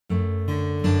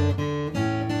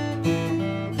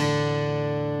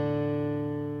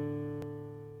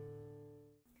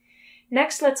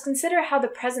Next, let's consider how the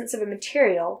presence of a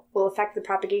material will affect the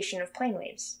propagation of plane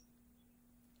waves.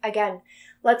 Again,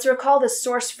 let's recall the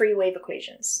source-free wave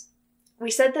equations.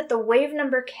 We said that the wave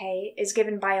number k is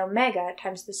given by omega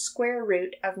times the square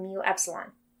root of mu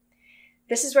epsilon.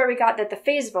 This is where we got that the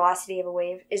phase velocity of a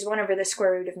wave is 1 over the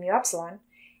square root of mu epsilon,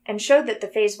 and showed that the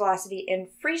phase velocity in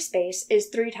free space is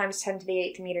 3 times 10 to the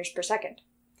 8th meters per second.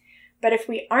 But if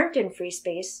we aren't in free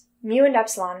space, mu and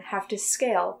epsilon have to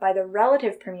scale by the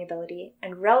relative permeability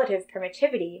and relative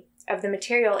permittivity of the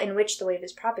material in which the wave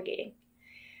is propagating.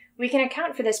 We can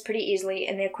account for this pretty easily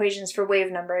in the equations for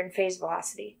wave number and phase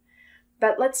velocity.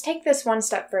 But let's take this one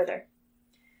step further.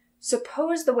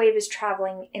 Suppose the wave is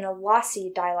traveling in a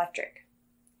lossy dielectric.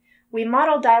 We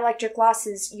model dielectric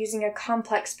losses using a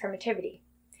complex permittivity.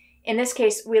 In this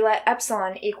case, we let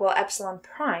epsilon equal epsilon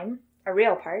prime, a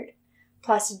real part,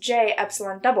 plus j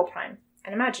epsilon double prime,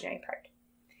 an imaginary part.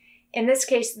 In this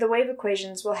case, the wave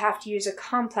equations will have to use a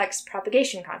complex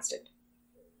propagation constant.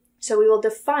 So we will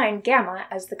define gamma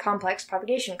as the complex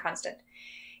propagation constant.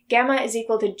 Gamma is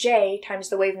equal to j times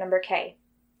the wave number k,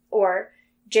 or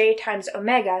j times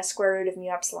omega square root of mu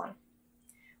epsilon.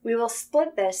 We will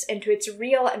split this into its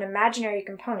real and imaginary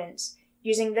components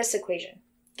using this equation,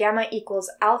 gamma equals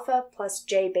alpha plus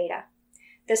j beta.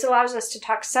 This allows us to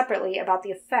talk separately about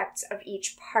the effects of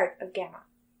each part of gamma.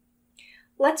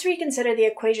 Let's reconsider the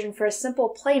equation for a simple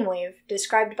plane wave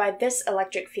described by this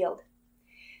electric field.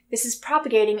 This is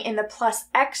propagating in the plus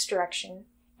x direction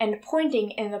and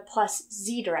pointing in the plus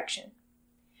z direction.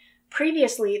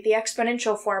 Previously, the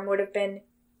exponential form would have been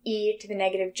e to the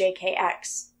negative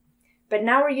jkx, but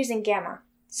now we're using gamma,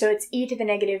 so it's e to the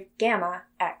negative gamma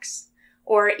x,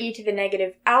 or e to the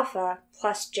negative alpha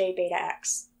plus j beta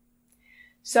x.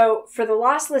 So for the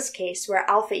lossless case where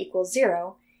alpha equals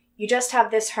 0, you just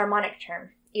have this harmonic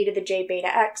term, e to the j beta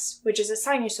x, which is a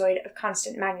sinusoid of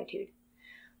constant magnitude.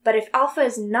 But if alpha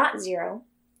is not 0,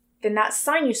 then that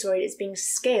sinusoid is being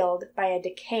scaled by a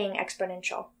decaying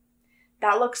exponential.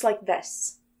 That looks like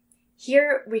this.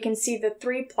 Here we can see the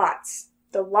 3 plots,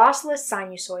 the lossless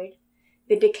sinusoid,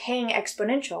 the decaying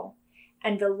exponential,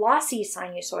 and the lossy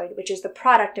sinusoid, which is the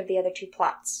product of the other 2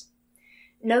 plots.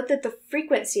 Note that the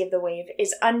frequency of the wave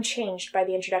is unchanged by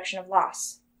the introduction of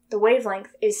loss. The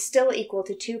wavelength is still equal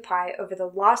to 2 pi over the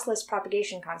lossless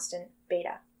propagation constant,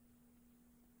 beta.